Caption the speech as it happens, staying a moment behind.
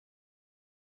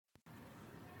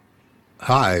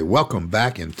Hi, welcome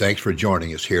back and thanks for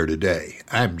joining us here today.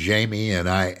 I'm Jamie and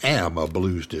I am a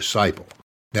blues disciple.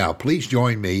 Now, please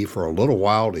join me for a little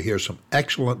while to hear some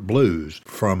excellent blues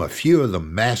from a few of the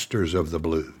masters of the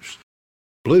blues.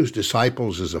 Blues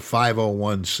Disciples is a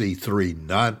 501c3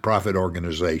 nonprofit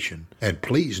organization, and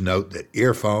please note that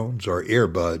earphones or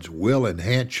earbuds will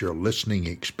enhance your listening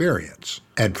experience.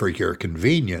 And for your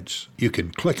convenience, you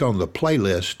can click on the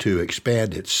playlist to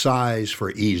expand its size for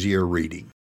easier reading.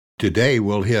 Today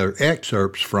we'll hear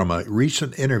excerpts from a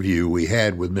recent interview we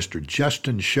had with Mr.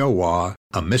 Justin Showa,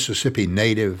 a Mississippi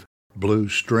native,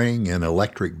 blues string and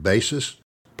electric bassist,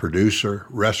 producer,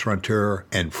 restaurateur,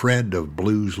 and friend of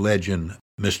blues legend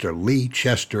Mr. Lee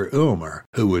Chester Ulmer,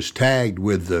 who was tagged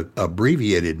with the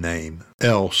abbreviated name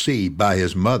LC by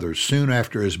his mother soon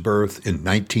after his birth in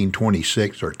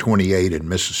 1926 or 28 in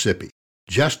Mississippi.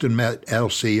 Justin met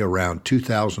LC around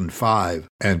 2005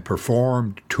 and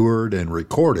performed, toured, and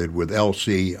recorded with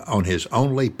LC on his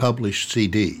only published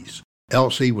CDs.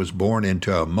 LC was born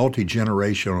into a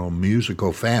multi-generational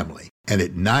musical family, and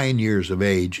at 9 years of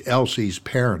age, LC's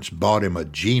parents bought him a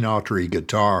Gene Autry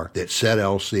guitar that set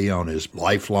LC on his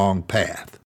lifelong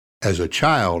path. As a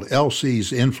child,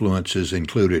 LC's influences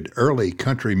included early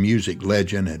country music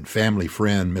legend and family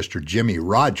friend Mr. Jimmie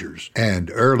Rodgers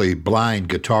and early blind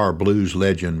guitar blues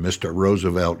legend Mr.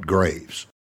 Roosevelt Graves.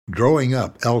 Growing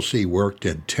up, LC worked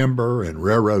in timber and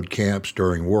railroad camps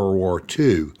during World War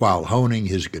II while honing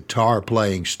his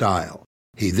guitar-playing style.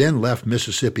 He then left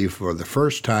Mississippi for the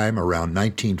first time around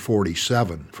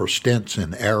 1947 for stints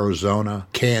in Arizona,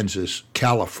 Kansas,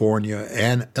 California,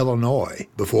 and Illinois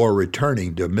before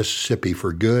returning to Mississippi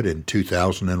for good in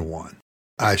 2001.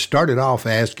 I started off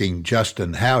asking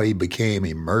Justin how he became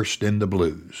immersed in the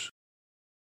blues.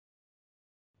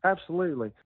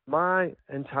 Absolutely. My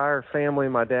entire family,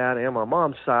 my dad and my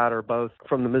mom's side, are both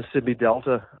from the Mississippi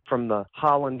Delta, from the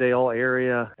Hollandale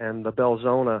area and the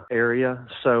Belzona area.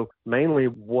 So mainly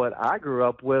what I grew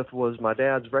up with was my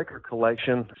dad's record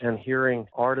collection and hearing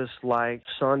artists like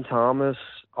Son Thomas,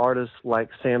 artists like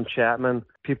Sam Chapman,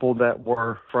 people that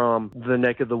were from the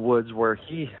neck of the woods where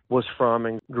he was from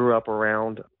and grew up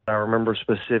around. I remember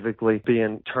specifically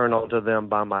being turned on to them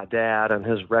by my dad and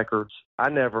his records. I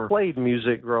never played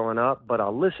music growing up, but I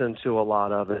listened to a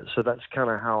lot of it. So that's kind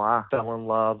of how I fell in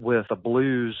love with the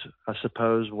blues, I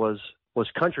suppose, was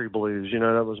country blues. You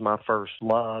know, that was my first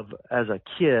love as a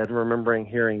kid, remembering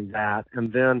hearing that.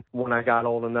 And then when I got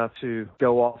old enough to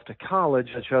go off to college,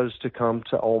 I chose to come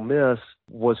to Ole Miss,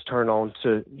 was turned on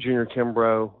to Junior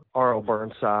Kimbrough, R.L.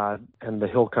 Burnside, and the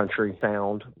Hill Country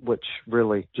sound, which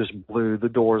really just blew the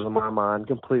doors of my mind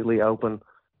completely open.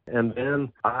 And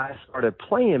then I started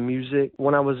playing music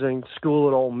when I was in school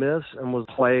at Ole Miss and was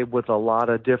played with a lot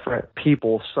of different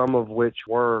people, some of which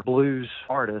were blues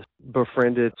artists.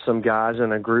 Befriended some guys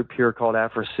in a group here called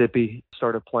Afrosippi,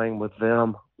 started playing with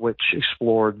them, which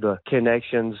explored the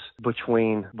connections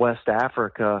between West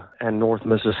Africa and North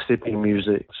Mississippi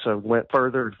music. So went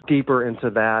further, deeper into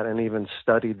that and even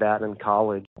studied that in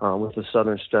college with the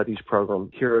Southern Studies program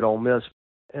here at Ole Miss.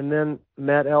 And then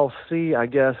met LC, I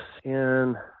guess,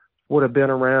 would have been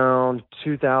around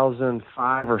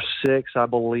 2005 or 6, I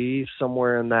believe,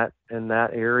 somewhere in that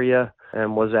area,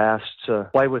 and was asked to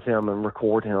play with him and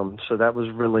record him. So that was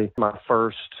really my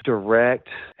first direct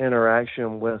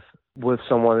interaction with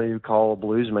someone that you call a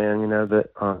blues man, you know, that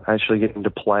actually getting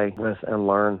to play with and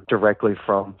learn directly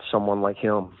from someone like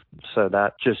him. So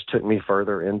that just took me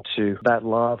further into that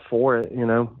love for it, you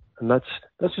know. And that's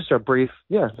just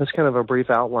that's kind of a brief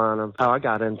outline of how I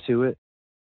got into it.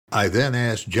 I then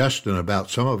asked Justin about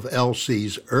some of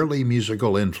LC's early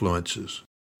musical influences.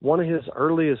 One of his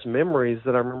earliest memories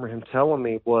that I remember him telling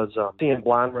me was seeing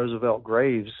blind Roosevelt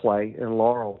Graves play in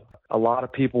Laurel. A lot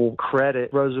of people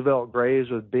credit Roosevelt Graves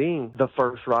with being the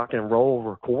first rock and roll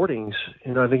recordings.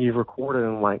 You know, I think he recorded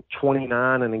in like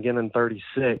 29 and again in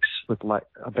 36 with like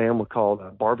a band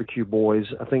called Barbecue Boys,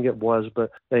 I think it was,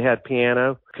 but they had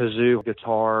piano, kazoo,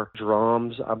 guitar,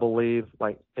 drums, I believe.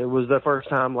 Like it was the first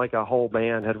time like a whole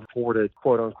band had recorded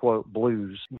quote unquote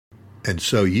blues. And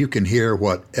so you can hear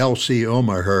what L.C.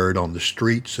 Ulmer heard on the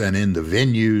streets and in the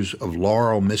venues of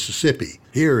Laurel, Mississippi.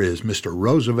 Here is Mr.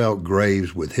 Roosevelt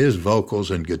Graves with his vocals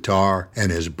and guitar,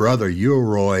 and his brother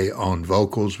Ulroy on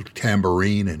vocals,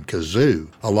 tambourine, and kazoo,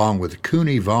 along with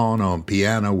Cooney Vaughn on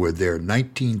piano with their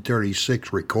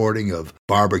 1936 recording of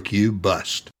Barbecue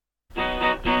Bust.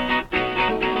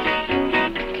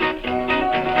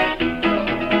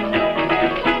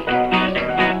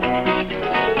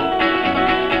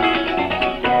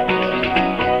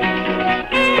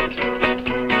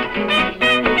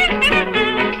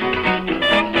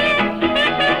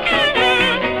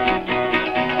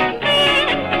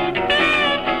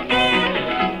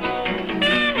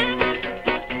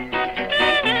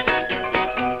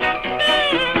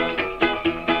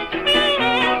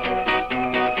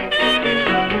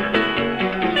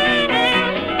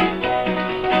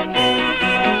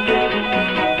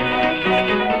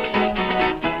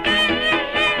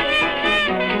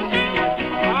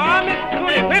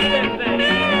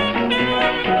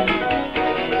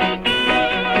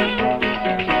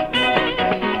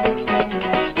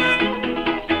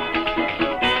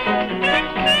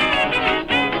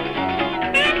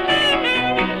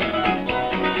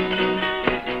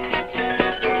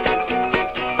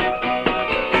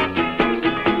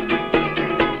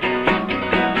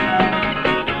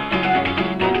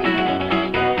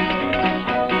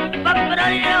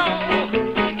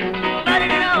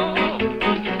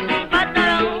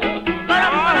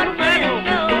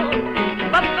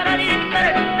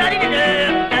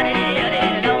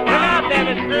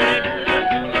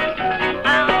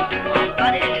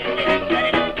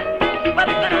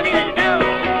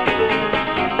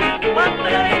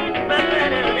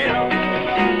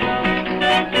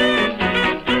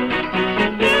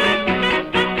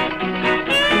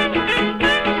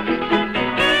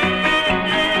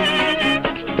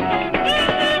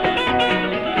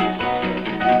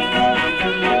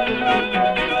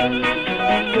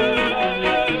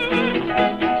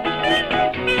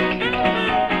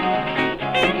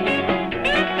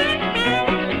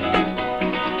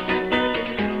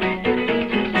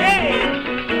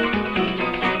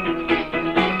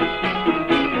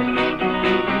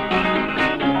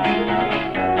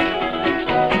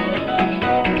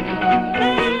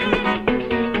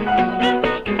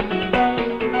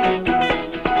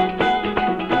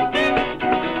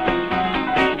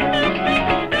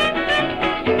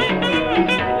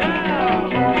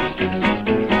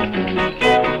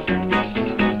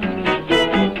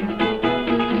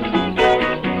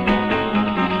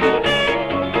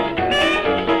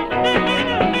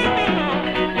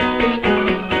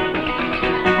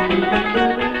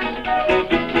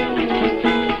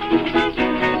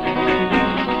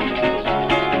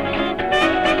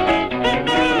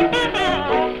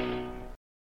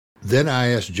 Then I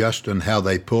asked Justin how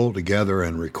they pulled together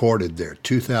and recorded their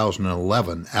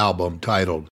 2011 album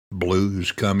titled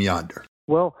Blues Come Yonder.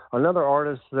 Well, another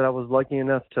artist that I was lucky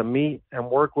enough to meet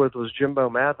and work with was Jimbo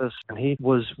Mathis, and he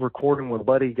was recording with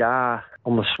Buddy Guy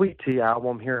on the Sweet Tea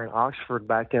album here in Oxford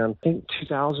back in, I think,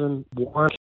 2001.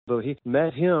 So he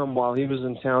met him while he was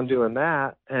in town doing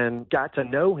that and got to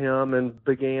know him and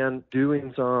began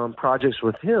doing some projects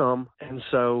with him. And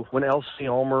so when L.C.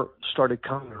 Ulmer started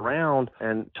coming around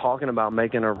and talking about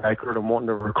making a record and wanting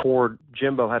to record,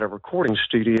 Jimbo had a recording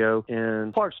studio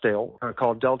in Clarksdale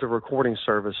called Delta Recording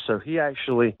Service. So he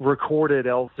actually recorded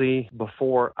L.C.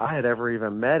 before I had ever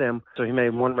even met him. So he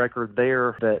made one record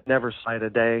there that never saw a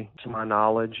day, to my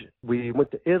knowledge. We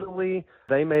went to Italy.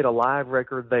 They made a live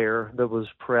record there that was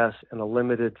pressed in a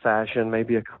limited fashion,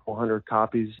 maybe a couple hundred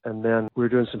copies. And then we were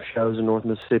doing some shows in North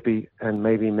Mississippi and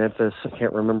maybe Memphis. I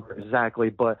can't remember exactly,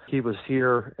 but he was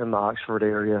here in the Oxford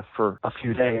area for a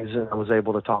few days, and I was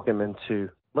able to talk him into,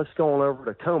 let's go on over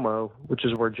to Como, which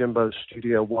is where Jimbo's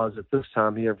studio was at this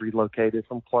time. He had relocated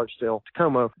from Clarksdale to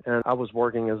Como, and I was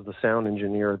working as the sound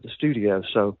engineer at the studio.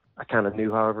 So I kind of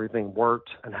knew how everything worked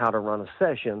and how to run a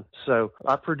session. So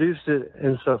I produced it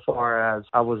insofar as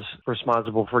I was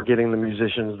responsible for getting the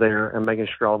musicians there and making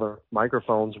sure all the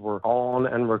microphones were on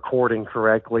and recording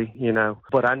correctly, you know.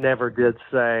 But I never did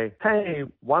say, hey,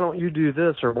 why don't you do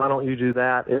this or why don't you do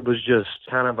that? It was just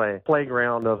kind of a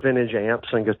playground of vintage amps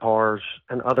and guitars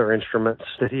and other instruments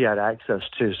that he had access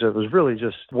to. So it was really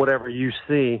just whatever you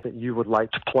see that you would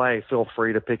like to play, feel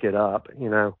free to pick it up, you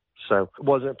know. So it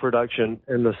wasn't production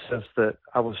in the sense that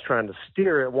I was trying to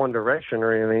steer it one direction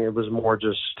or anything. It was more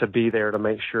just to be there to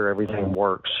make sure everything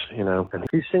works, you know. And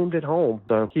he seemed at home.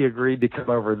 So he agreed to come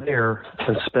over there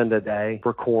and spend a day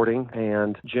recording.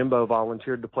 And Jimbo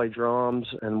volunteered to play drums.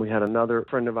 And we had another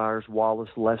friend of ours,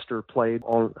 Wallace Lester, played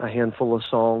on a handful of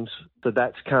songs. So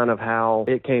that's kind of how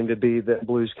it came to be that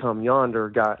Blues Come Yonder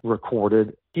got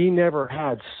recorded. He never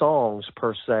had songs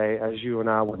per se, as you and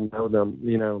I would know them.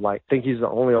 You know, like, I think he's the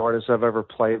only artist I've ever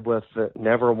played with that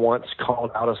never once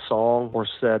called out a song or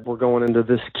said, we're going into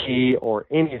this key or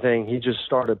anything. He just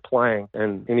started playing,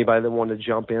 and anybody that wanted to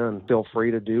jump in, feel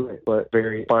free to do it. But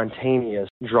very spontaneous,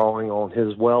 drawing on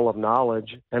his well of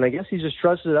knowledge. And I guess he just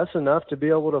trusted us enough to be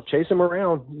able to chase him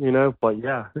around, you know. But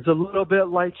yeah, it's a little bit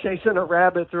like chasing a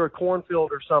rabbit through a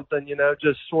cornfield or something, you know,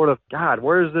 just sort of, God,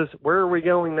 where are we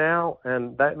going now?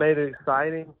 And that made it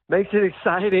exciting, makes it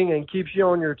exciting and keeps you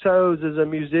on your toes as a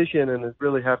musician, and you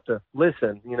really have to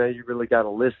listen. You know, you really got to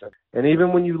listen. And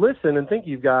even when you listen and think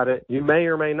you've got it, you may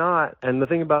or may not. And the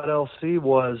thing about LC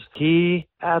was he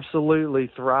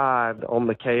absolutely thrived on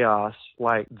the chaos.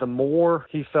 Like, the more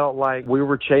he felt like we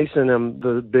were chasing him,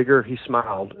 the bigger he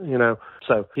smiled, you know.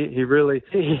 So he really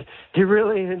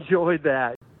enjoyed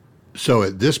that. So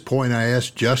at this point, I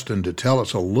asked Justin to tell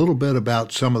us a little bit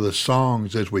about some of the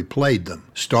songs as we played them,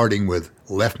 starting with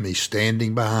Left Me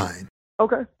Standing Behind.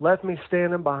 Okay, Left Me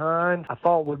Standing Behind, I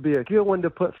thought would be a good one to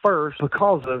put first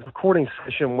because the recording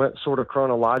session went sort of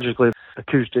chronologically.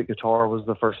 Acoustic guitar was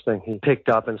the first thing he picked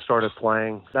up and started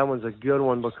playing. That one's a good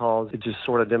one because it just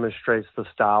sort of demonstrates the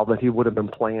style that he would have been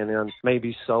playing in,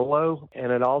 maybe solo.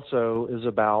 And it also is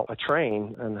about a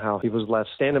train and how he was left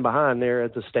standing behind there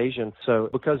at the station. So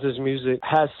because his music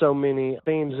has so many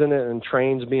themes in it and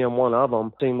trains being one of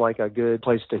them, seemed like a good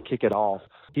place to kick it off.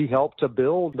 He helped to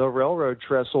build the railroad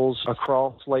trestles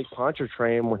across Lake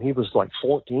Pontchartrain when he was like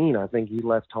 14. I think he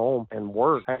left home and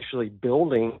worked actually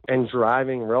building and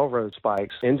driving railroad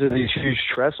spikes into these huge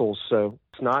trestles. So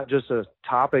it's not just a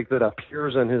topic that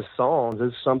appears in his songs.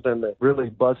 It's something that really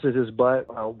busted his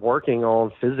butt working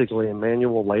on physically and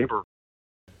manual labor.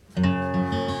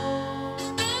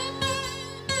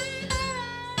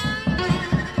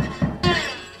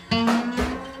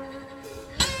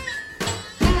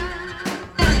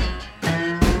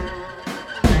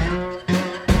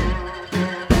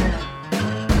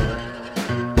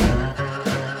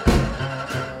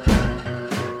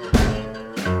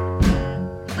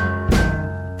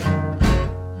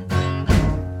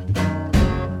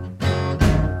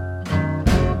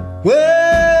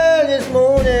 Well, this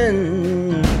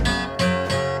morning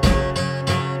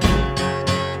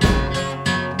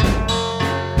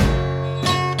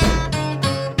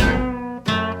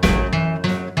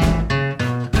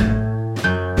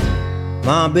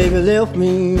my baby left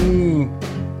me.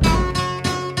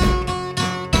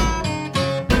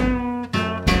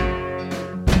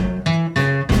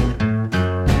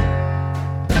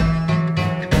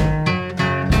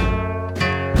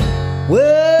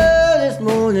 Well, this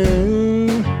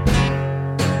morning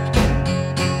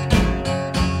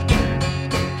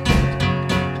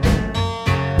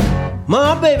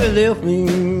my baby left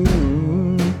me.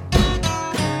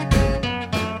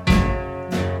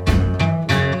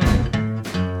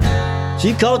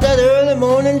 caught that early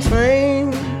morning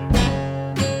train,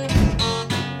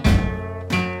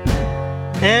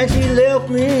 and she left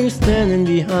me standing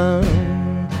behind.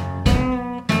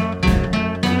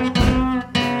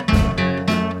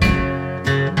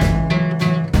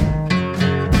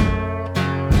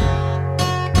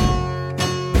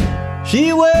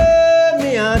 She wear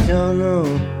me out, you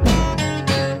know.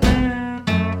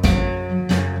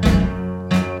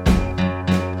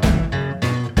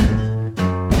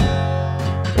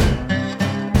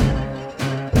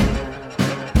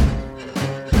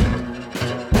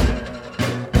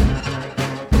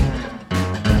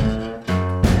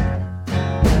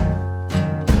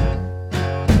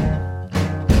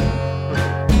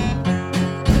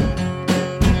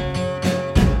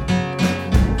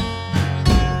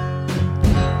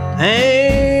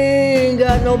 Ain't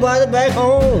got nobody back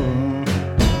home.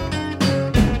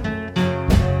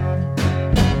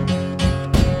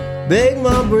 Bake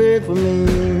my bread for me.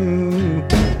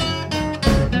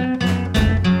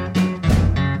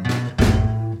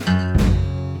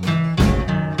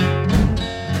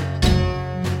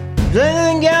 Drinking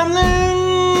and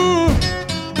gambling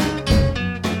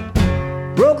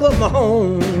broke up my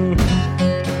home.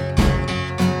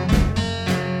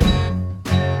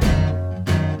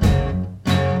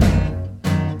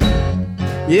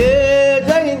 Yeah,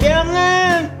 drinking,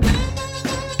 gambling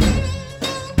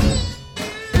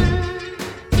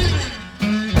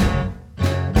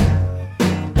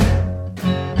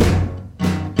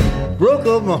broke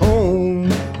up my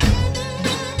home.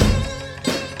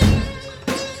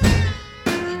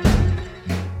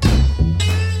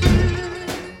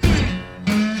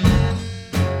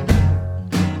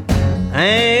 I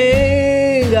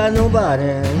ain't got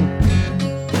nobody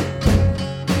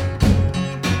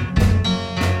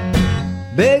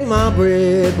bake my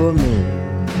bread for me.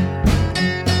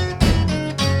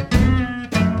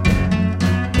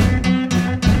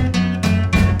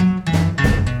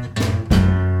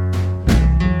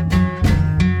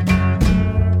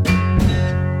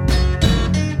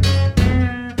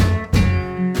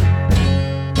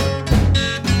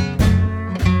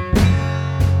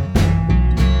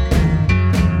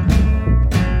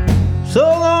 So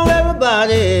long,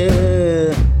 everybody.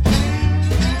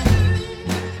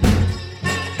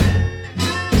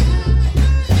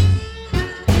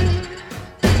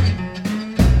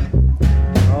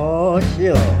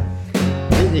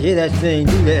 Did you hear that thing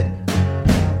do that?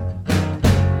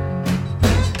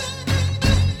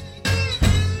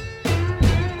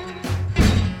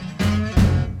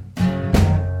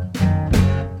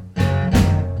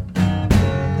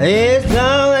 Hey, it's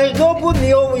time, let's go put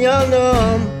me over yonder.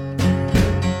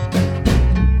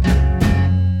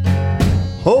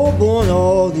 Hope on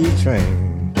all these trains.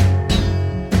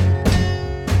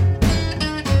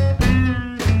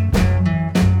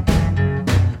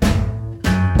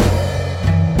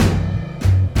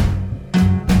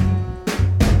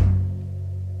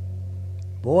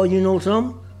 Boy, you know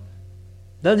something?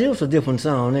 That is a different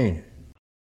sound, ain't it?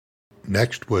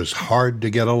 Next was Hard to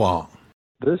Get Along.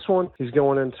 This one, he's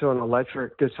going into an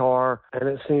electric guitar, and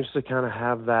it seems to kind of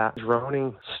have that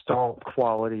droning stomp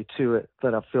quality to it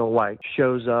that I feel like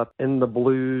shows up in the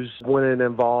blues when it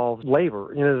involves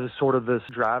labor. You know, sort of this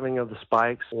driving of the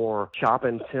spikes or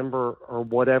chopping timber or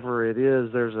whatever it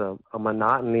is. There's a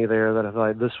monotony there that I feel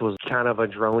like this was kind of a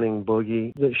droning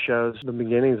boogie that shows the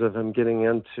beginnings of him getting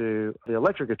into the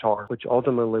electric guitar, which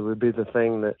ultimately would be the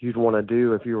thing that you'd want to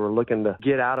do if you were looking to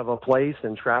get out of a place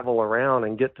and travel around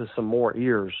and get to some more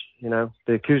ears. You know,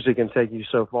 the acoustic can take you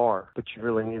so far, but you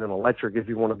really need an electric if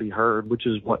you want to be heard, which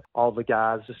is what all the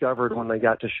guys discovered when they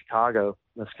got to Chicago.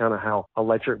 That's kind of how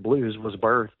electric blues was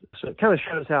birthed. So it kind of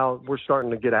shows how we're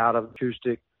starting to get out of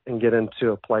acoustic and get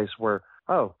into a place where,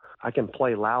 oh, I can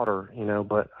play louder, you know,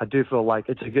 but I do feel like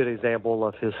it's a good example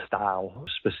of his style,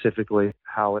 specifically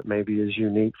how it maybe is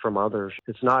unique from others.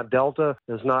 It's not Delta,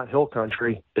 it's not hill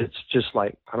country. It's just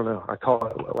like, I don't know, I call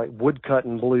it like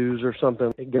woodcutting blues or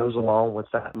something. It goes along with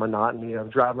that monotony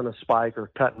of driving a spike or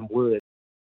cutting wood.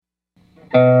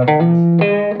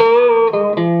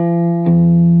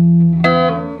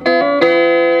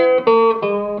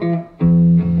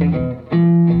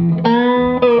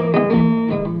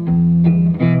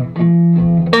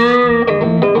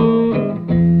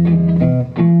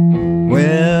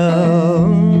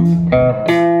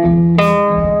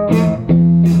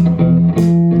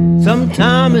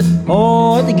 Sometimes it's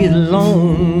hard to get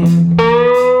along.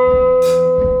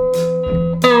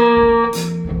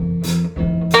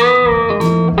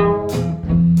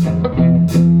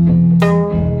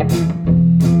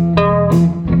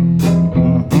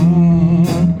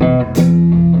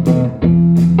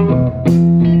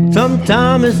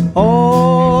 Sometimes it's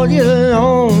hard all year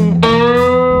long.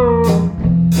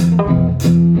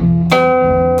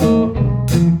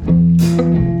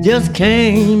 Just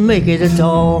can't make it at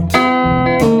all.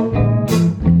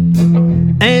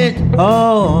 Ain't it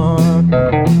hard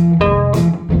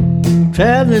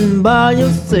traveling by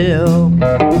yourself?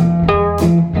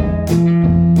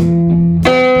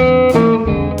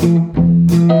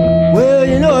 Well,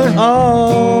 you know it's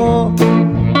hard.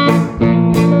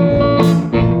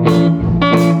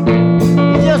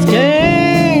 You just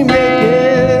can't make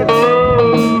it.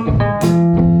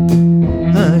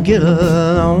 Get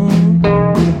along.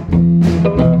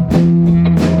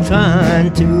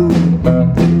 Trying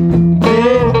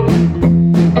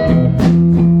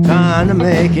to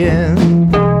make it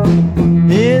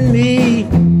in me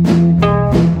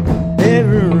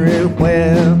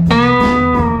everywhere.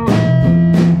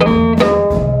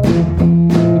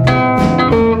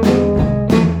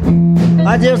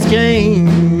 I just can't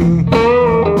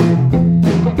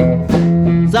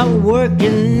stop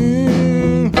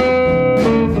working,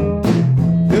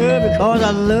 girl, because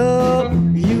I love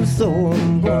you so.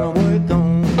 I'm gonna work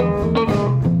on.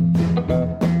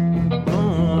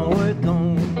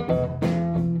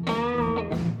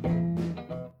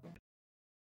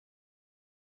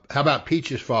 How about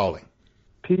Peaches Falling?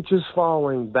 Peaches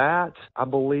Falling, that I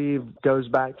believe goes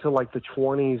back to like the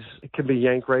 20s. It could be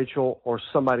Yank Rachel or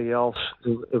somebody else.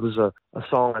 It was a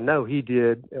song I know he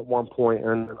did at one point,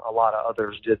 and a lot of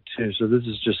others did too. So this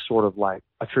is just sort of like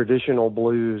a traditional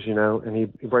blues, you know, and he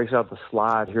breaks out the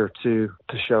slide here too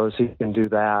to show us he can do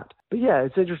that. But yeah,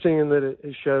 it's interesting in that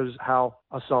it shows how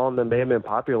a song that may have been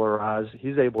popularized,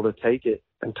 he's able to take it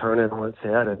and turn it on its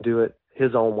head and do it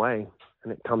his own way.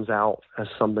 And it comes out as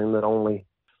something that only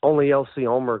L.C.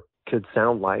 Ulmer could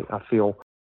sound like, I feel.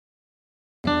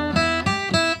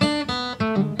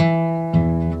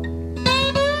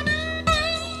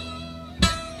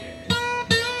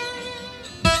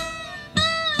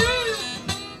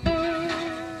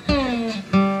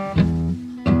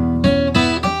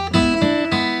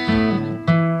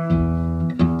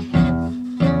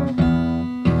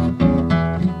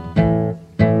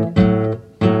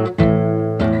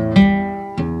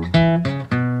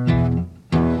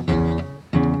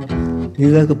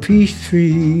 You're like a peach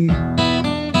tree,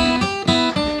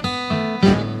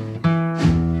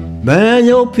 buying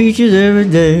your peaches every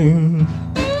day.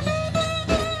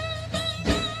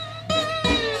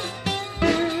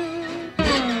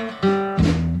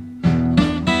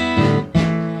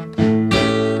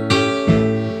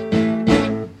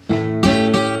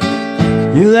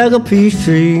 You're like a peach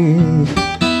tree,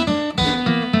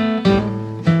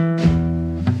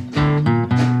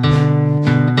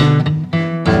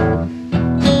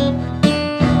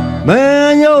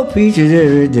 man, your peaches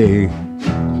every day.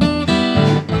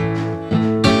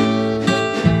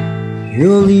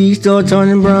 Your leaves start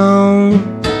turning brown,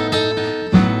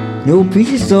 your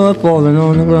peaches start falling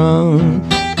on the ground.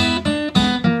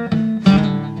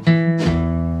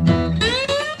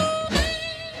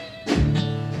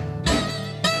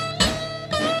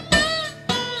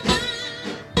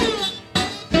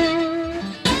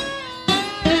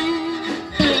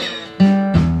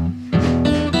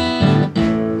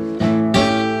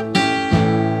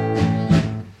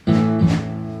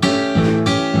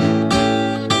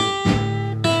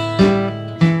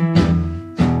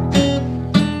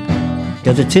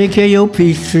 Got to take care of your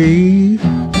peach tree,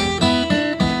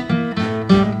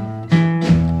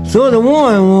 so the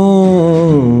one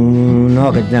won't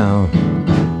knock it down.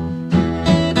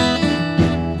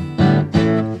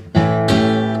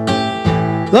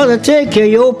 Got to take care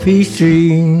of your peach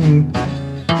tree,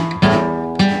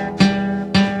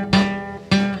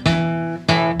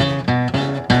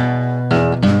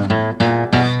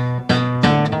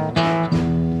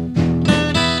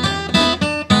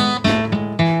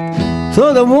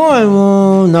 so the one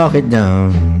won't knock it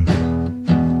down.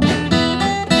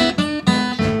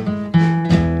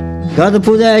 Got to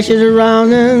put ashes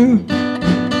around them,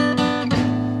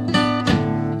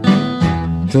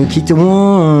 so keep the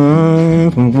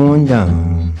one from going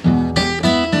down.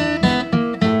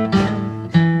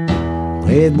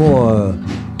 Hey boy,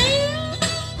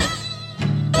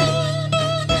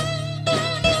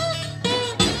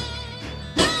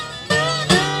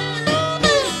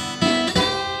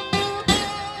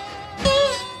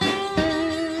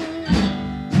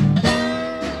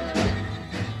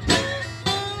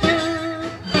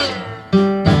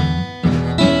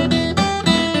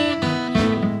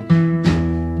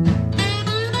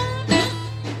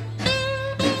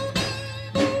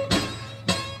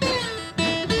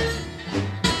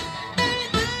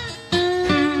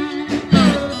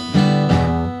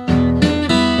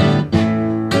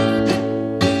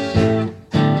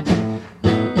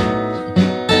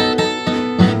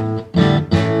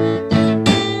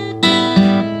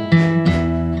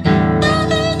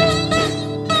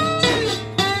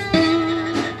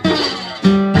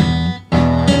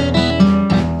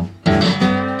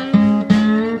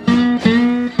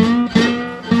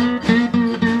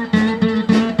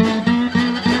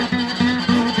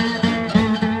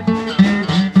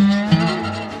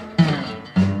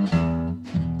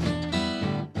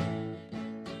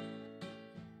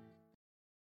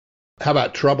 How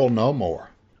about Trouble No More?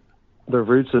 The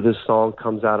roots of this song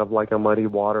comes out of like a Muddy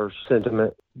Waters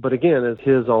sentiment. But again, it's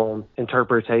his own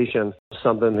interpretation,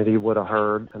 something that he would have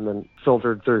heard and then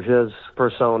filtered through his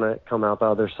persona, come out the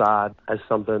other side as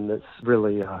something that's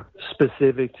really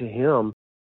specific to him.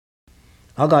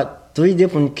 I got 3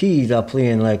 different keys I play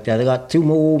in like that. I got 2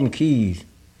 more open keys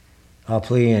I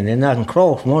play in, and I can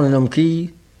cross one of them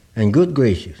keys, and good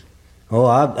gracious. Oh,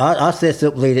 I sets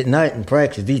up late at night and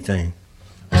practice these things.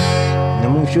 And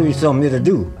I'm going to show you something it'll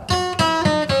do.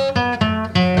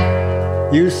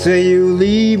 You say you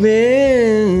leaving.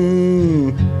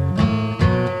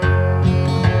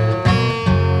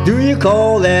 Do you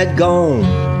call that gone?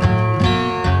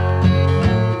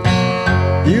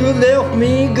 You left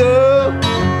me, girl.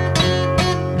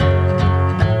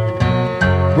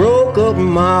 Broke up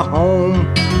my home.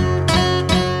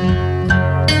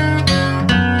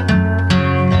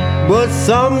 But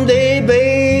someday,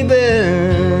 baby,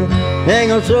 ain't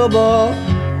no trouble.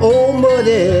 Oh,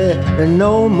 buddy, and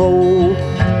no more.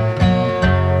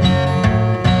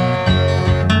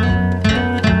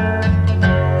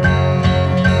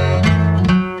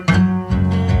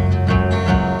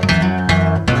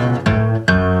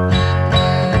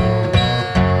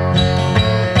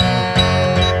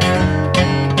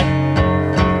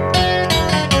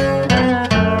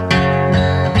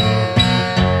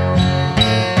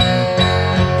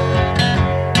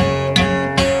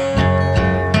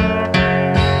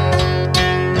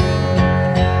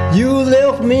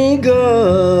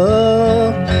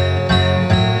 Girl,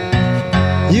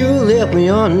 you left me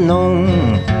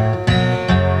unknown.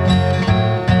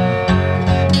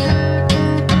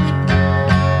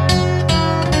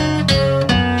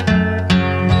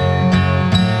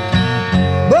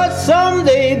 But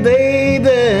someday, baby,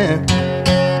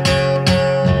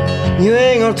 you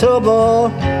ain't gonna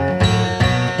trouble.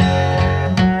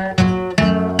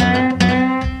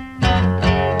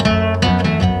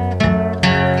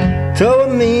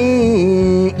 Trouble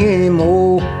me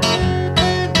anymore.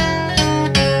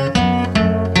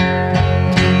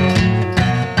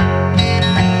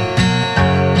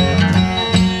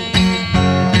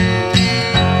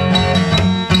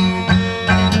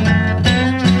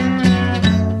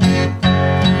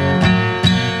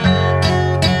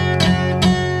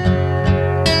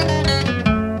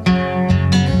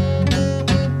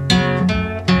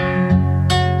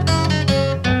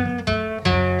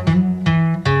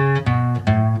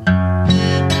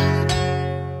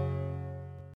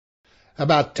 How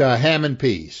about Ham and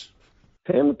Peas?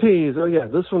 Ham and Peas, oh yeah,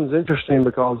 this one's interesting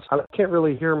because I can't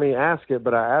really hear me ask it,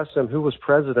 but I asked him who was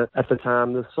president at the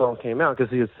time this song came out,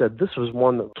 because he had said this was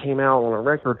one that came out on a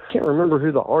record. I can't remember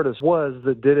who the artist was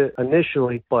that did it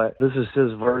initially, but this is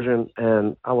his version,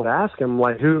 and I would ask him,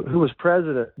 like, who was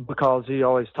president, because he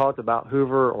always talked about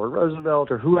Hoover or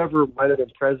Roosevelt or whoever might have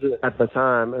been president at the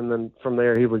time, and then from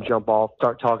there he would jump off,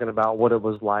 start talking about what it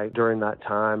was like during that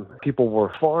time. People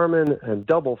were farming and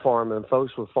double farming.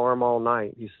 Folks would farm all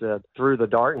night, he said, through the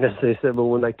darkness. They said, but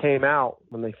when they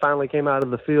finally came out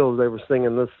of the fields, they were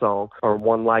singing this song or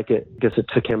one like it. I guess it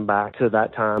took him back to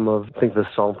that time of, I think this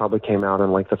song probably came out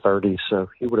in like the 30s, so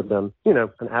he would have been, an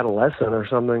adolescent or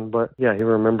something. But yeah, he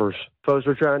remembers folks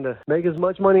were trying to make as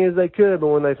much money as they could, but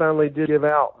when they finally did give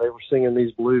out, they were singing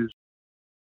these blues.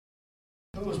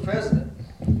 Who was president?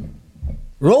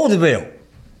 Roosevelt.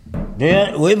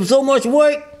 Yeah, it was so much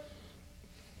work.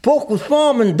 Folk was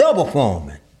farming, double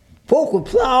farming. Folk would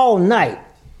plow all night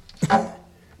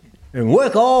and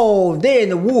work all day in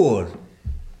the woods.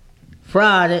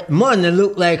 Monday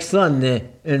looked like Sunday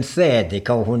and Saturday,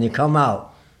 because when they come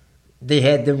out, they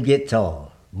had them guitars.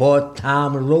 Boy,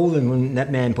 time was rolling when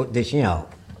that man put this out.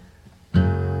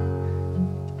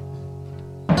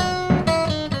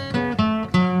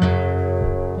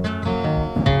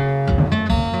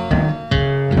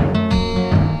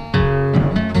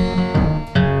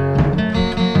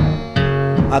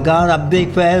 I got a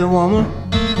big fat woman,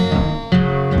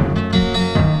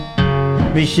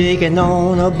 be shaking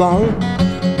on a bone.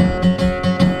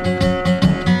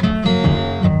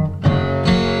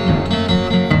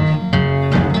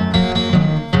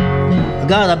 I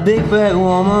got a big fat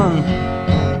woman,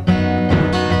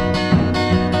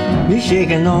 be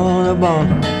shaking on a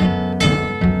bone.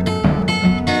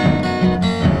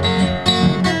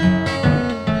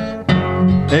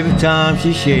 Every time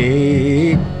she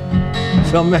shake,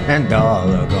 some man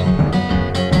dollar gone.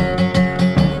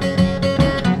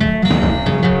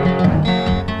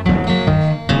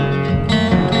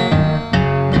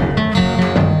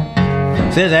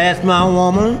 Says, ask my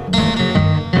woman,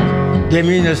 give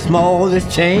me the smallest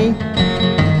chain.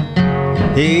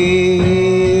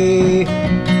 Hey,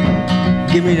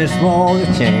 give me the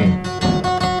smallest chain.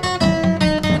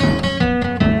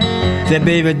 Said,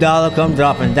 baby, dollar come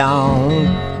dropping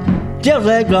down, just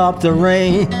like drops of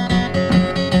rain.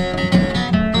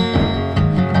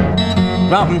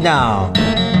 Dropping down.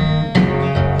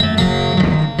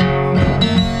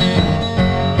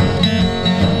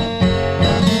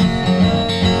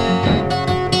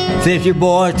 Since your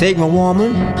boy take my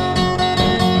woman,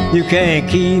 you can't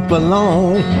keep her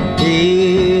long.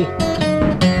 Yeah,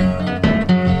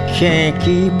 can't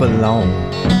keep her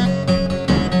long.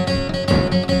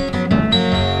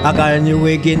 I got a new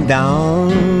way getting down.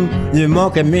 You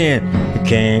monkey man, you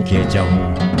can't catch on.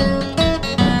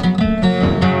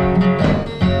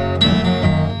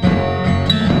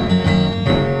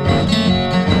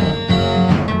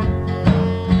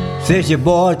 Since your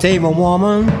boy take my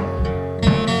woman,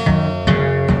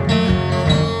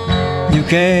 you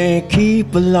can't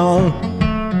keep alone.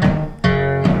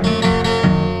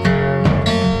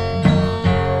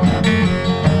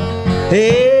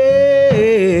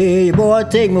 Hey, boy,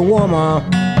 take my woman.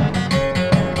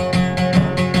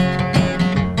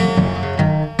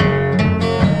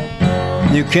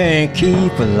 You can't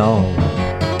keep alone.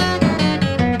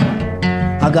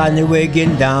 I got no way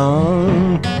getting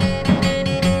down.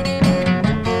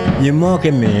 You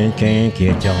monkey man can't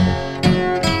catch on.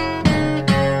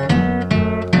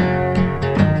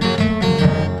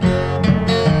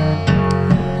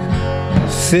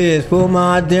 Says for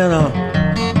my dinner,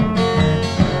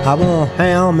 I want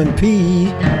ham and peas.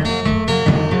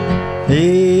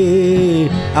 Hey,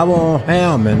 I want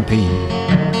ham and peas.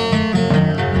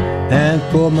 And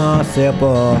for my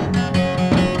supper,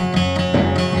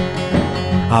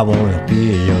 I want to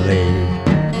feel your leg.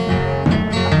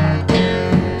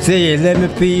 Say, let me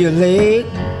feel your leg,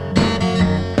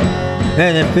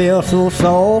 and it feels so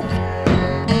soft.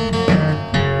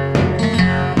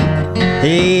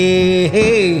 Hey,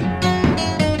 hey,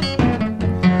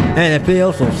 and it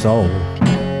feels so soft.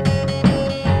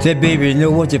 Say, baby, you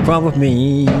know what you promised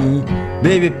me.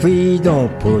 Baby, please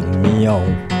don't put me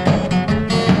off.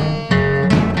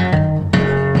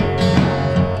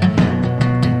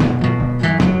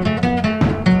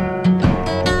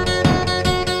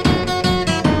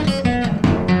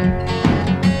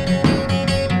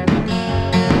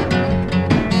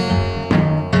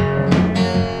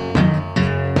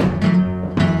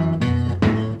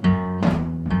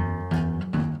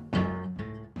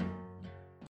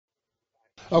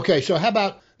 Okay, so how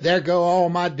about There Go All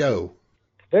My Dough?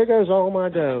 There Goes All My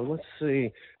Dough. Let's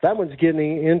see. That one's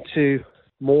getting into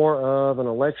more of an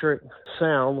electric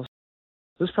sound.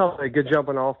 This is probably a good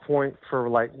jumping off point for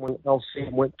like when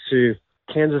LC went to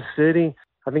Kansas City.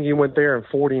 I think he went there in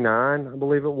 49, I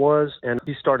believe it was, and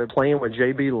he started playing with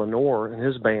J.B. Lenore and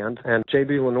his band. And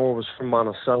J.B. Lenore was from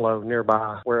Monticello,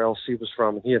 nearby where LC was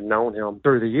from. He had known him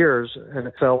through the years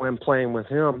and fell in playing with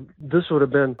him. This would have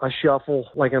been a shuffle,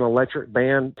 like an electric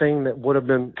band thing that would have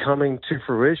been coming to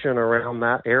fruition around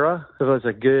that era. It was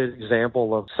a good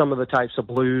example of some of the types of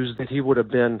blues that he would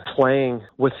have been playing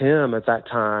with him at that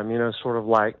time, you know, sort of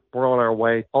like we're on our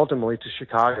way ultimately to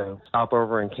Chicago, stop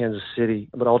over in Kansas City,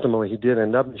 but ultimately he did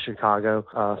end up in Chicago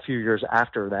a few years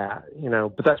after that, you know.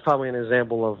 But that's probably an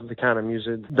example of the kind of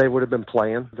music they would have been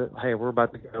playing, that, hey, we're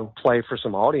about to go play for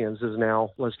some audiences now,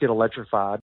 let's get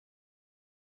electrified.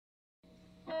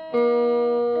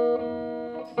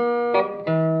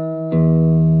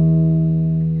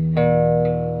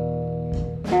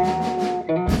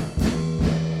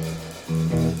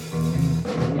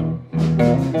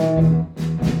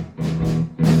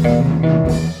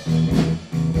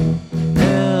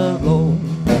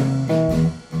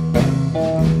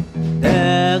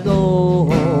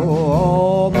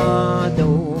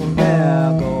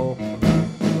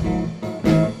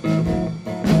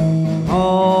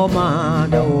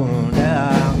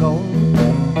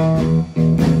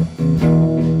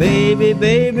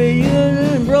 Baby, you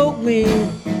done broke me.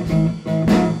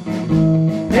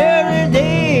 Every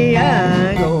day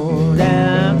I go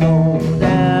down,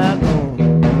 down.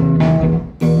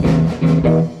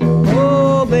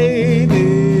 Oh,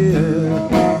 baby,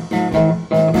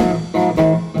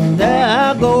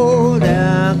 down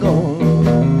go.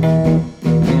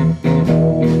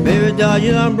 Baby, doll,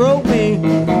 you done broke me.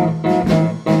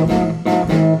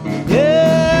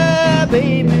 Yeah,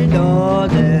 baby, doll,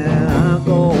 down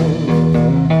go.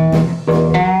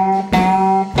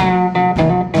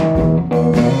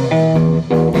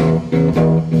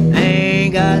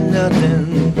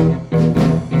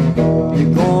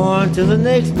 To the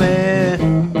next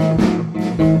man,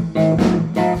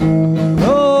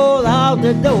 roll out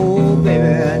the door,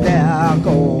 baby, there I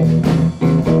go.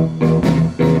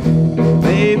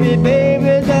 Baby,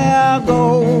 there I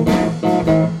go.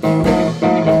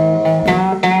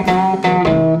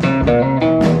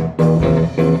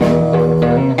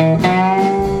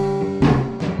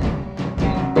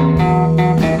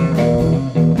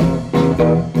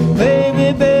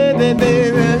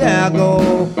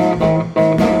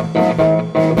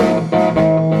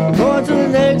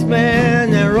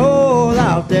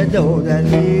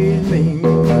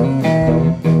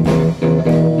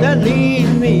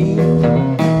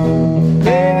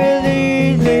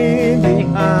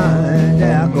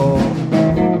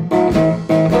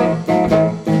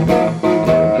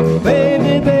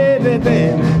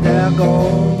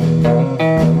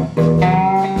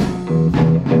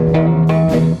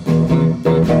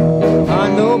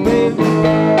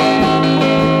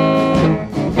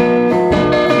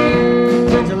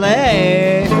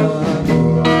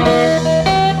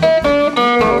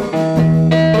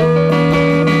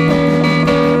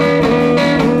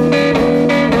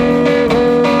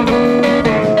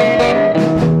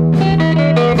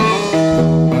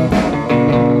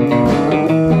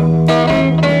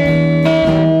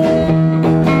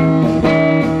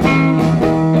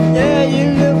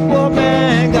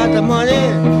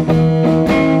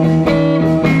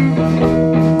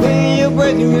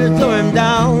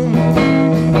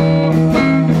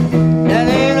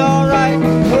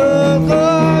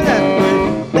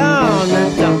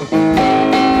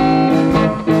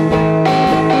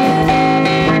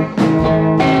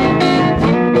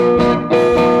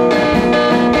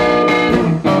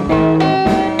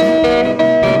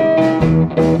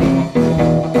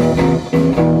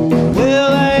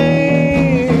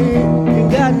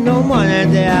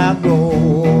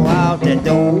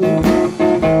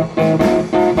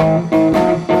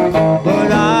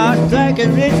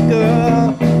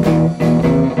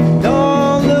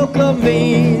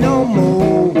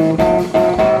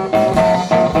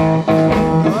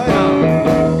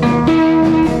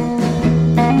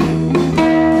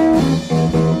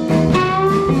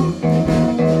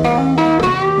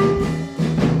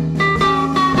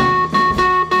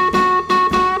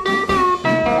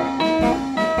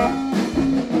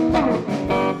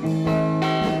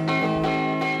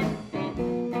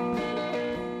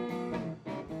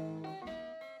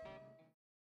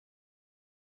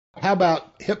 how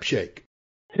about hip shake?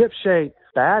 Hip shake,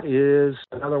 that is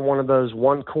another one of those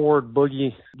one-chord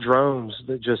boogie drones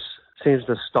that just seems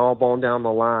to stomp on down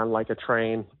the line like a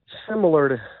train,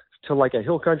 similar to like a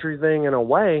hill country thing in a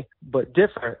way, but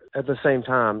different at the same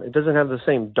time. It doesn't have the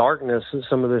same darkness that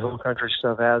some of the hill country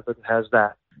stuff has, but it has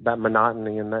that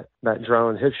monotony and that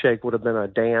drone. Hip shake would have been a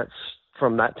dance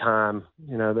from that time,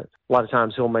 that a lot of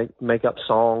times he'll make up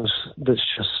songs that's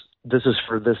just, this is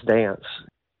for this dance.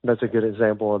 That's a good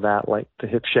example of that, like the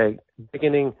hip shake,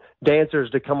 beginning dancers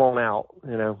to come on out,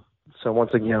 So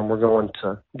once again, we're going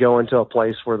to go into a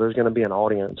place where there's going to be an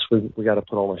audience. We got to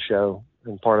put on a show,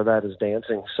 and part of that is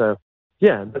dancing. So,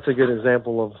 yeah, that's a good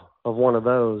example of one of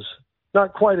those.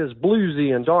 Not quite as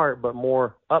bluesy and dark, but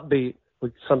more upbeat,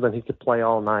 with something he could play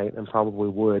all night and probably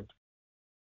would.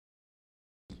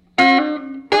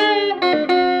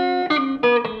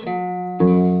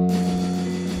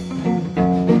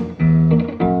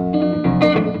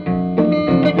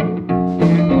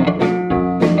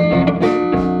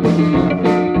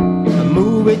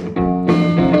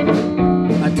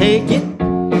 Take it,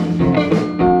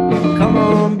 come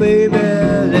on, baby,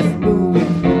 let's move it.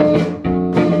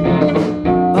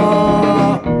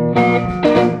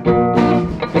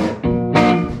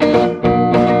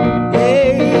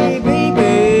 Hey, baby,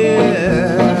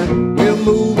 we'll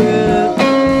move it.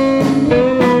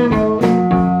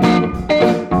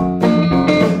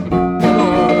 Come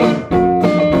on,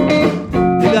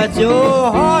 you got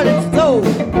your heart and soul.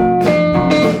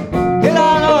 Get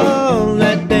out on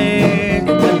that dance.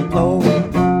 Oh,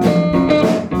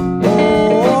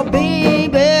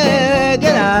 baby,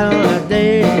 get out on the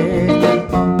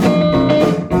dance.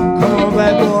 Come on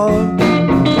back, boy,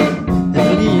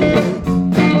 and lean.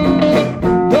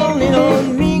 Don't lean on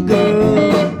me, girl.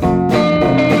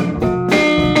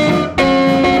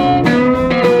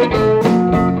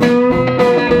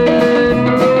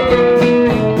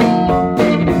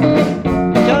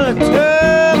 Gonna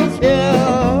turn here.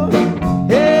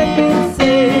 Hey, you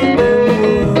say the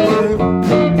word.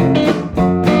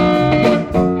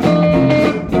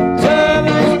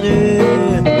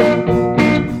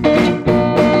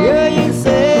 Yeah, you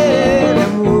said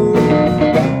them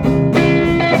words.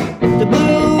 The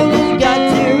blues has got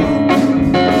you.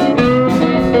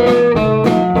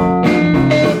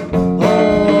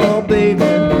 Oh, baby,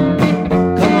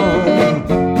 come on.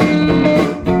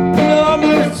 Come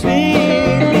and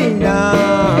sweet me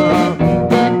now.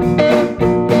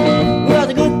 We got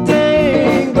a good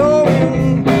thing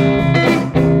going.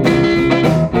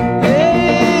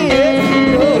 Hey, yes, you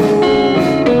know.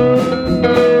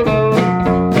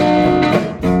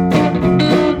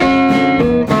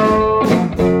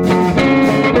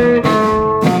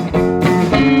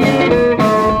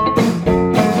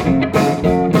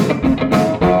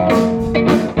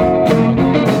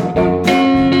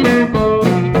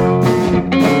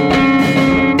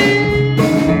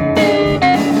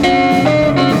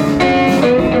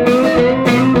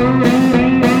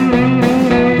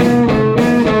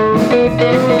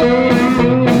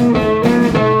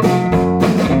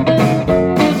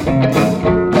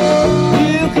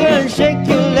 You can shake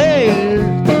your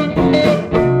legs,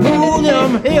 move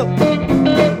them hips,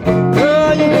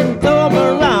 girl, you can throw them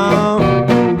around.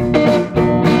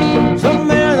 Some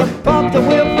men will pop the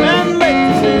whip and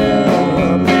make yourself,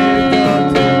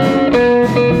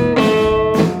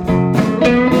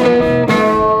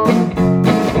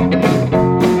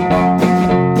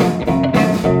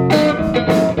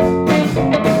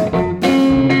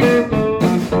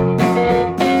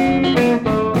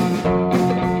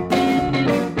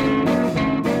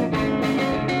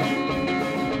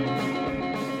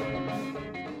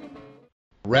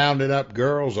 Rounding up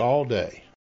girls all day.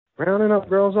 Rounding up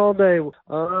girls all day.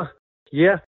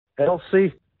 Yeah,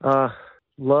 LC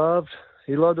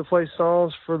he loved to play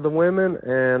songs for the women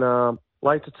and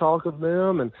liked to talk of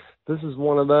them. And this is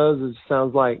one of those that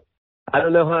sounds like, I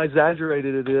don't know how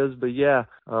exaggerated it is, but yeah,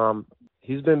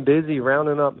 he's been busy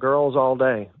rounding up girls all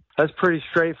day. That's pretty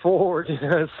straightforward.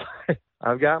 It's like,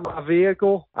 I've got my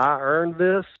vehicle. I earned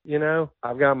this.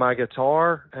 I've got my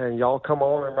guitar, and y'all come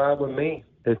on and ride with me.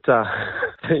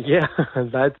 Yeah,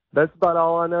 that's about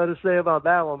all I know to say about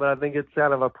that one, but I think it's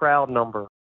kind of a proud number.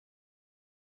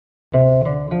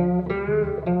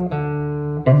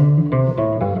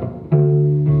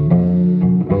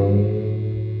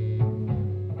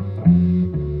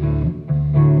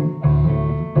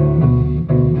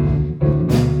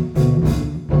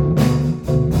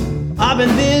 I've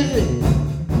been busy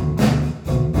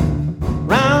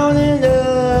rounding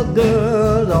up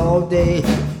girls all day.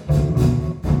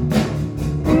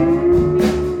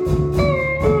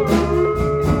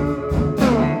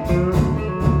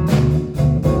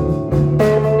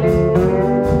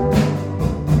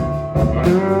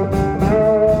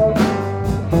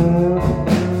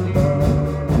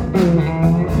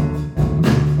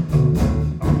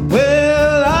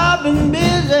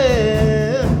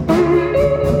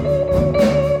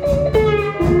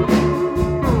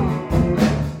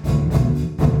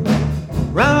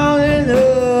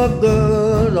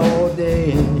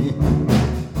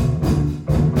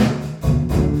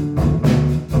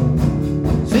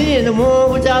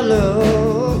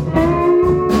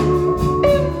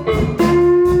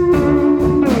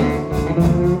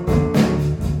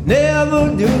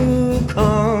 never do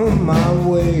come my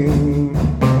way.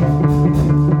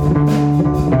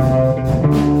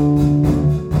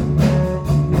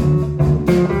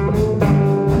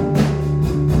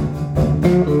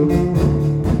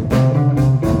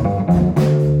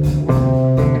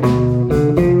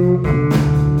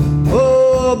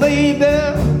 Oh, baby,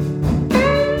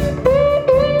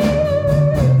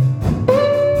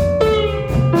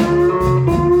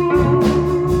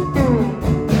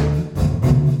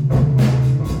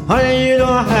 honey, you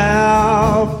don't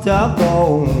have to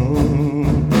go.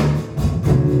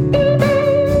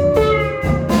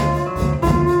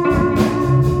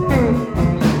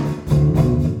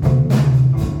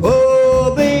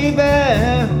 Oh, baby,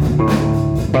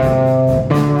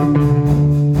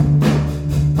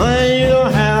 honey, you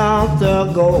don't have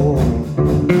to go.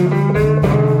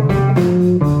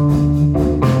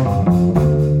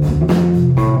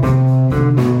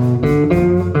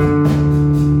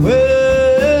 Well,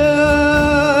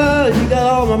 you got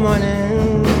all my money.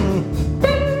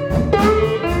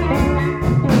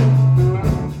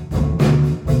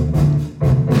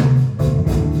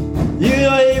 You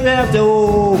don't even have to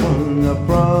open the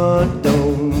front door.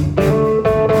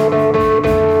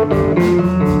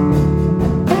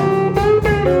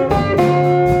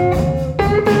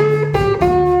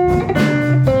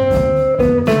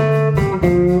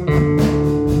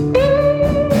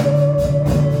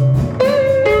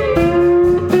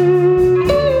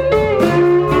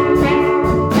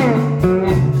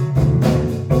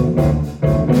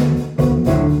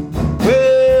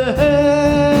 Well,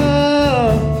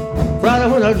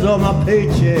 Friday when I draw my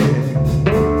paycheck,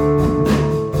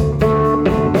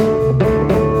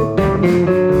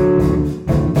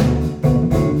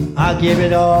 I give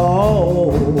it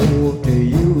all to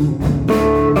you.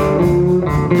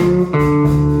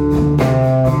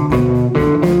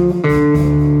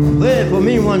 Play it for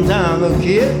me one time, little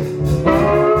kid.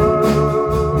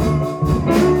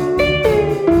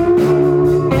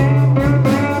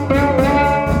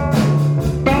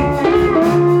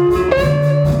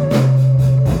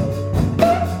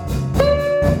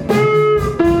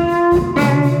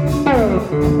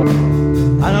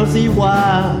 I don't see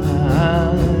why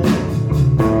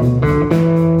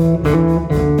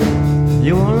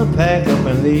you wanna pack up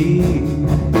and leave.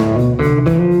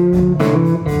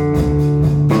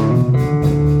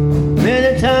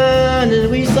 Many times as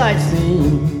we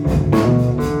sightsee,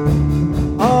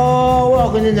 all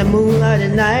walking in the moonlight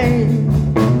at night,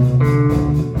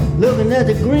 looking at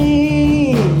the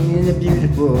green and the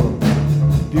beautiful,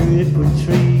 beautiful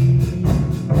trees.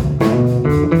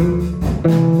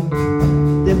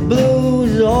 The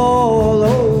blues all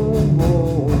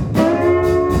over.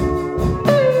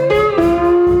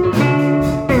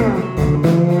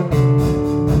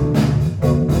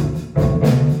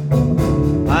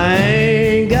 I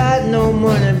ain't got no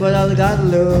money, but I got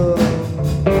love.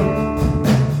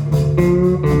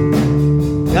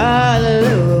 Got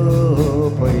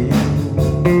love for you.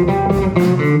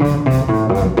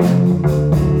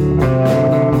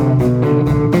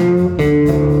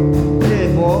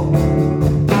 Yeah, boy.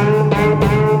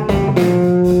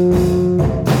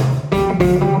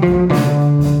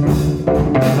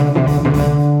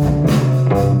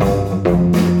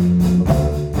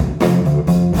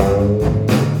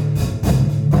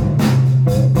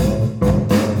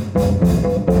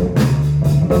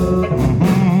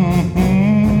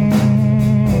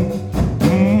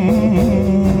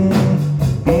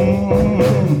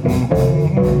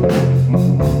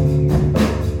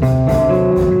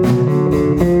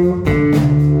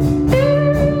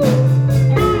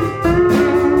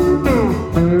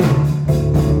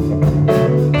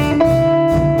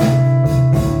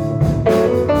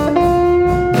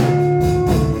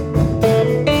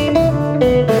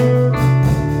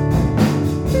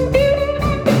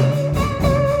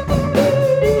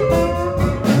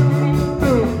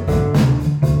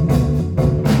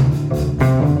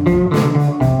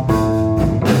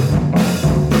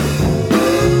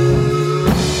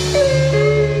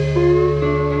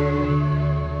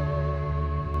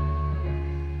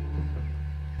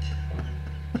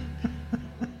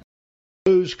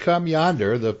 Blues Come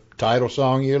Yonder, the title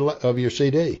song of your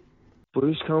CD.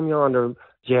 Blues Come Yonder.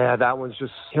 Yeah, that one's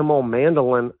just him on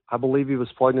mandolin. I believe he was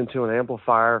plugged into an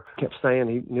amplifier. Kept saying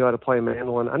he knew how to play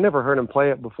mandolin. I never heard him play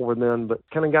it before then, but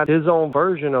kind of got his own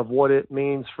version of what it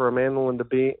means for a mandolin to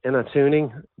be in a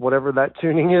tuning. Whatever that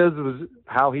tuning is was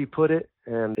how he put it.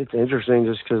 And it's interesting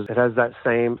just because it has that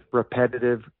same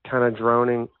repetitive kind of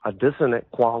droning, a dissonant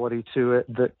quality to it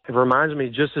that it reminds me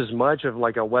just as much of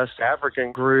like a West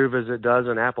African groove as it does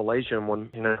an Appalachian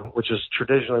one, which is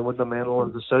traditionally what the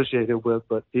mandolin's associated with.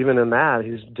 But even in that,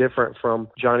 he's different from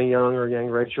Johnny Young or Yang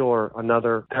Rachel or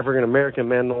another African-American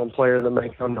mandolin player that may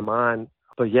come to mind.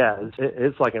 But yeah,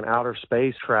 it's like an outer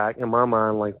space track in my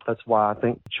mind. Like, that's why I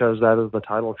think I chose that as the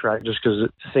title track, just because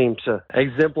it seemed to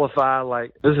exemplify,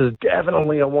 like, this is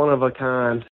definitely a one of a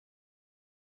kind.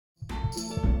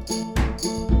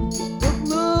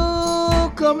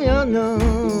 Come here now.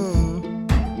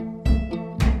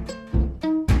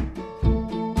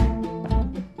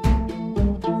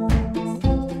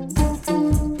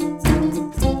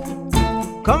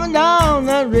 Coming down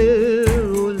that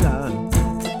railroad line,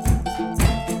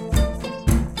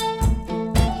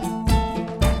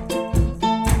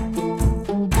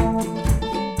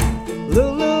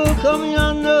 Lulu, come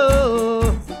yonder.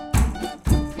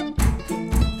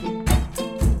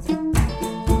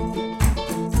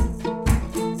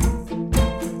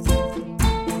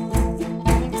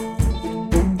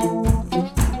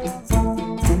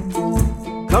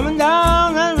 Coming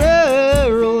down that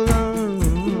railroad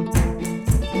line,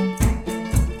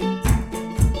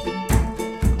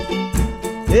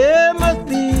 it must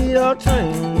be our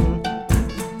train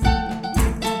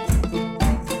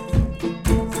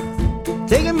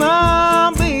taking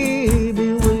my baby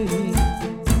away.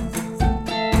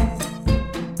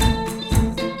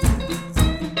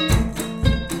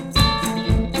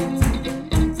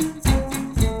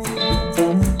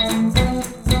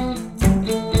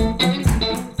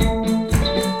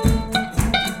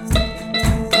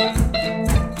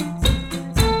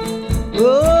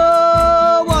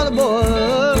 Oh, water boy,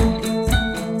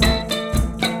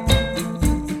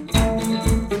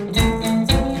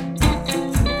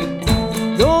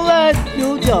 don't let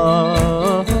your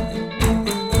jaw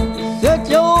set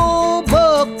your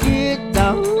bucket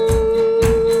down.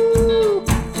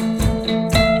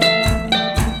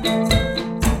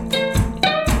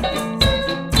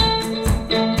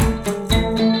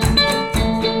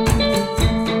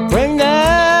 Bring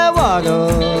that water,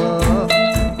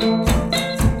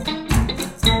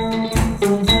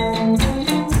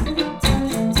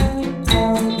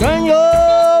 bring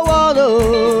your water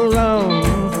around.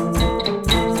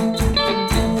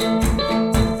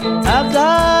 I've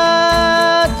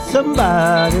got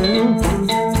somebody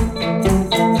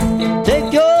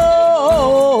take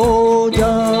your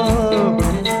job.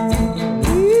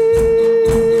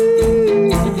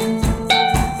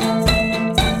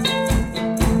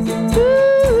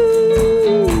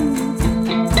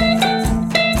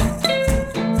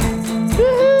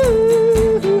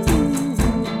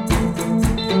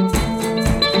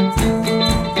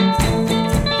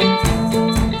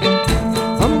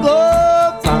 I'm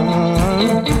going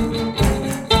find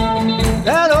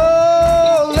that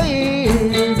old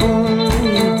lady gone.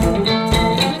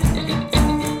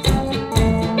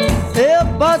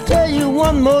 If I tell you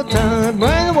one more time,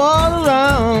 bring the water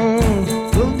around.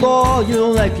 Little boy, you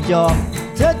don't like your job,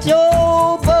 set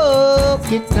your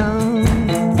bucket down.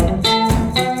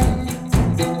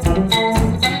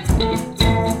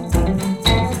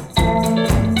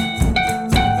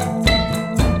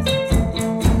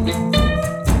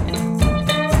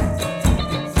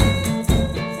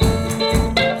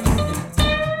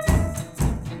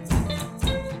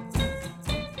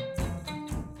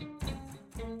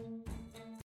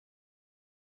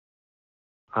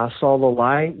 I Saw the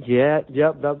Light. Yep.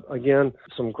 That, again,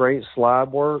 some great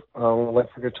slide work on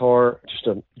electric guitar. Just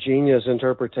a genius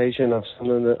interpretation of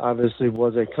something that obviously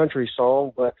was a country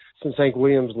song, but since Hank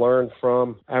Williams learned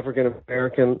from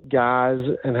African-American guys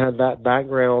and had that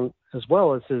background as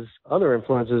well as his other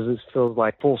influences, it feels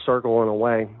like full circle in a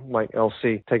way, like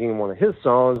LC taking one of his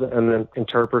songs and then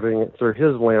interpreting it through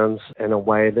his lens in a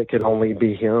way that could only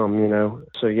be him,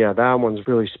 So yeah, that one's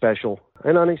really special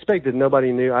and unexpected.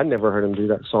 Nobody knew. I'd never heard him do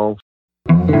that song.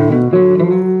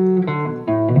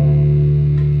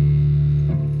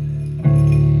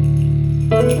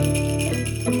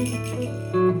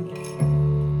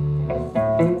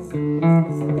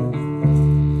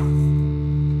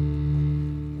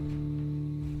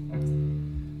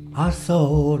 I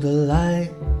saw the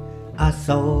light, I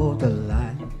saw the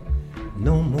light.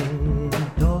 No more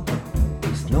dark,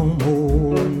 it's no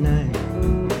more night.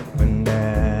 When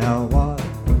there was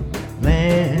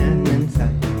man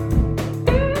inside,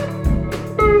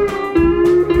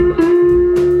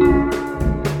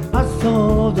 I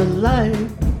saw the light,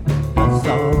 I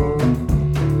saw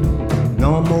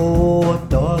no more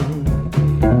dark.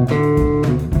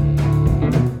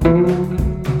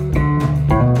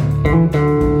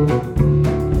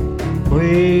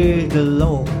 the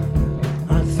Lord,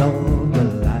 I saw the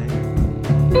light.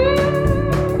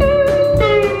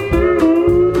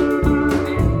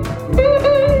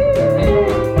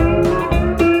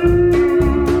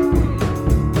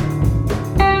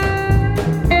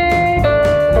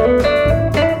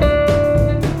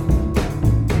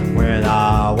 When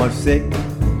I was sick,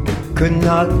 could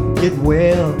not get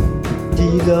well,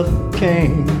 Jesus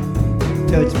came,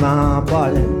 touched my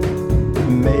body,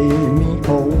 made me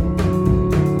whole.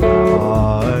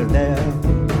 Oh, there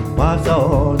I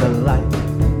saw the light.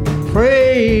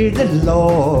 Praise the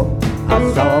Lord,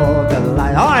 I saw the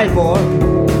light. All right, boy.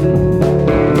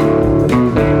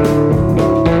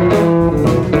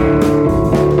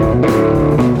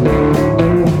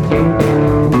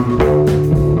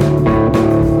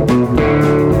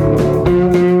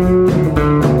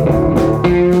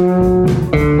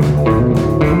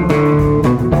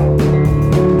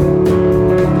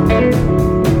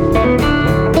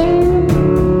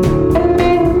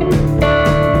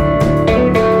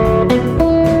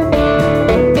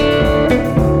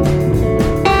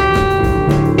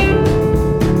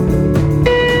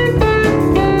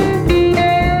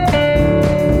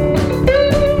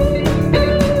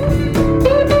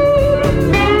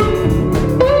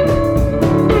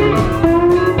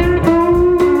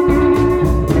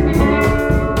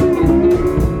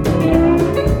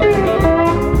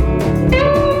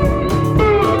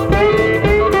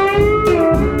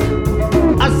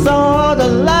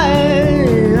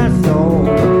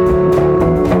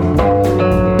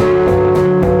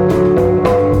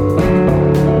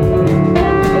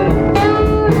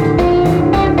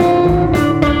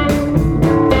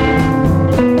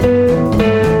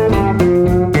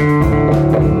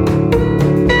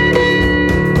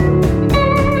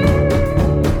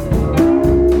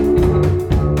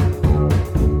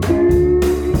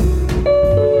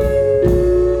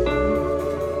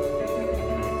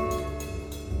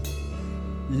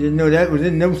 Didn't know that was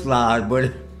in them slides,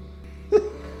 buddy.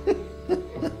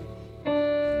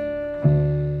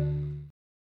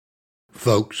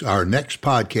 Folks, our next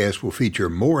podcast will feature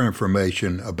more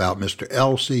information about Mr.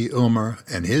 L.C. Ulmer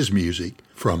and his music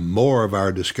from more of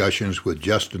our discussions with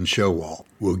Justin Showalter.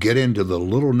 We'll get into the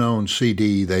little-known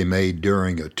CD they made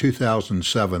during a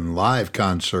 2007 live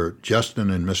concert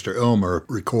Justin and Mr. Ulmer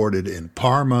recorded in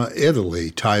Parma, Italy,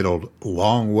 titled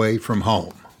Long Way From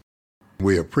Home.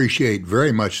 We appreciate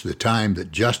very much the time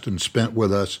that Justin spent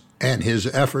with us and his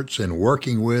efforts in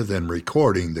working with and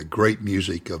recording the great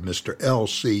music of Mr.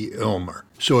 L.C. Ulmer.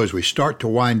 So as we start to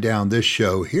wind down this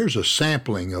show, here's a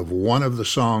sampling of one of the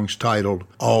songs titled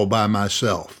All By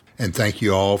Myself. And thank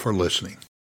you all for listening.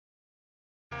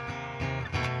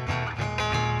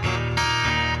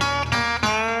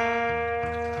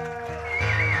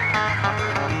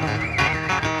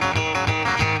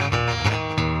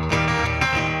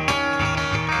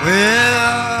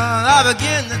 Well, I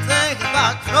begin to think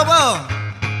about trouble.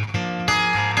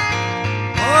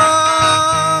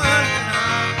 Oh,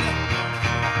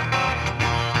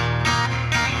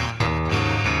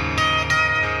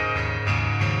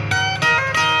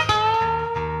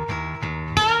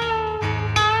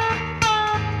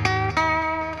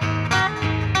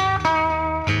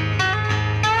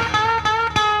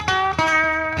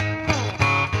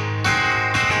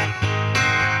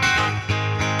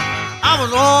 I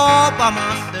was all by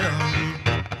myself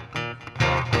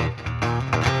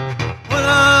when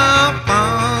I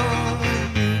found you,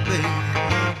 baby.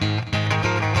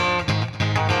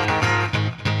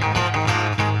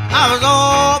 I was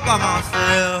all by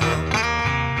myself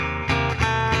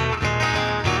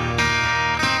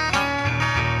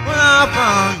when I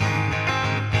found you.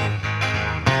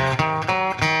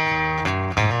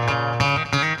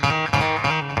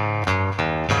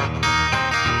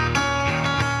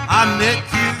 I met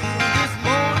you this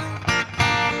morning.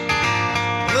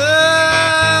 Well,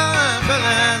 I fell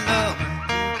in love.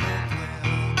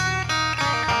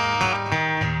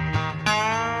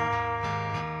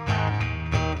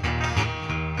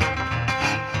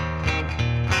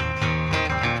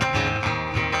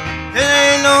 It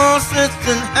ain't no sense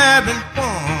in having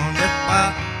fun if I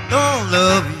don't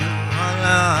love you.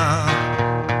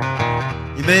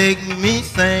 You make me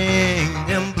sing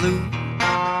them blues.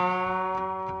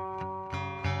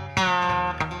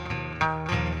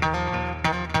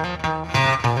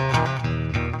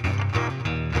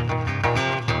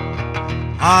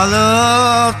 I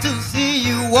love to see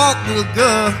you walk, little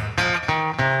girl.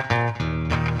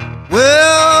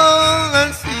 Well,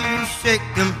 and see you shake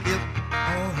them hips.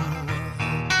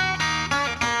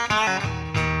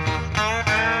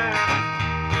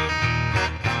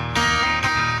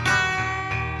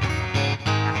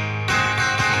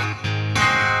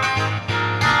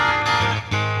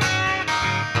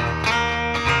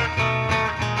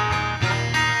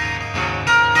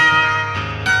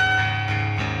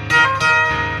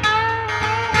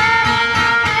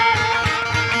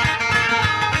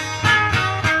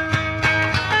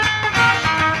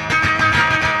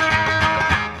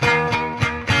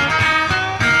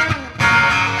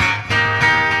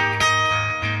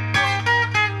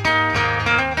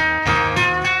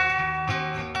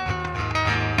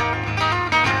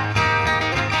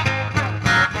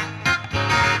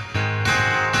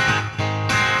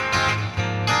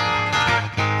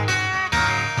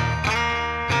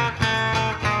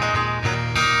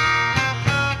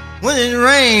 when it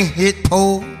rain, it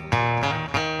pour.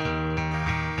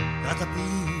 Got to be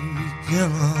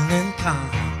gentle and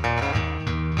kind.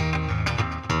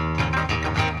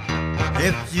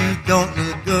 If you don't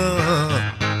look good,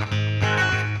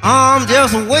 I'm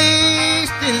just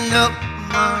wasting up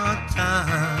my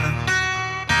time.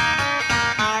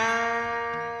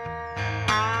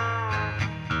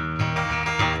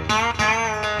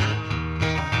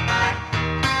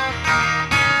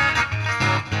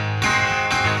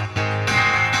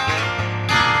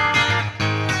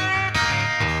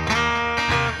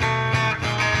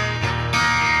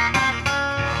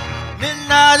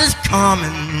 Midnight is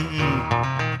coming,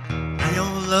 and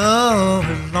your love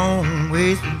is long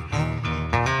ways from home.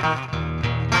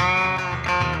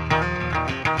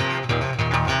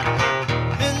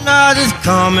 Midnight is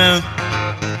coming,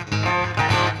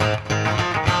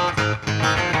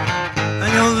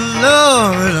 and your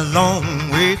love is a long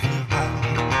way from home.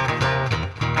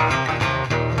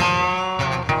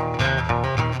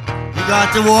 You got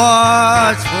to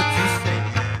watch what you say.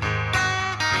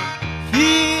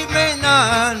 He may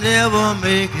not never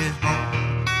make it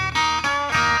home.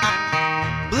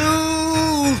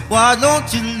 Blues, why don't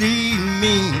you leave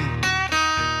me?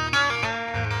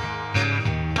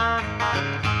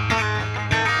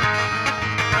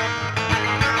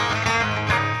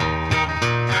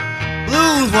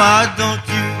 Blues, why don't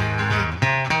you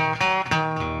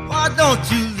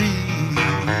leave?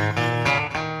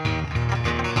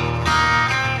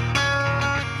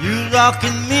 You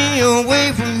locking me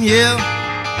away from here.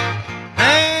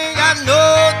 Ain't got no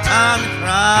time to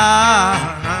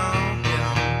cry.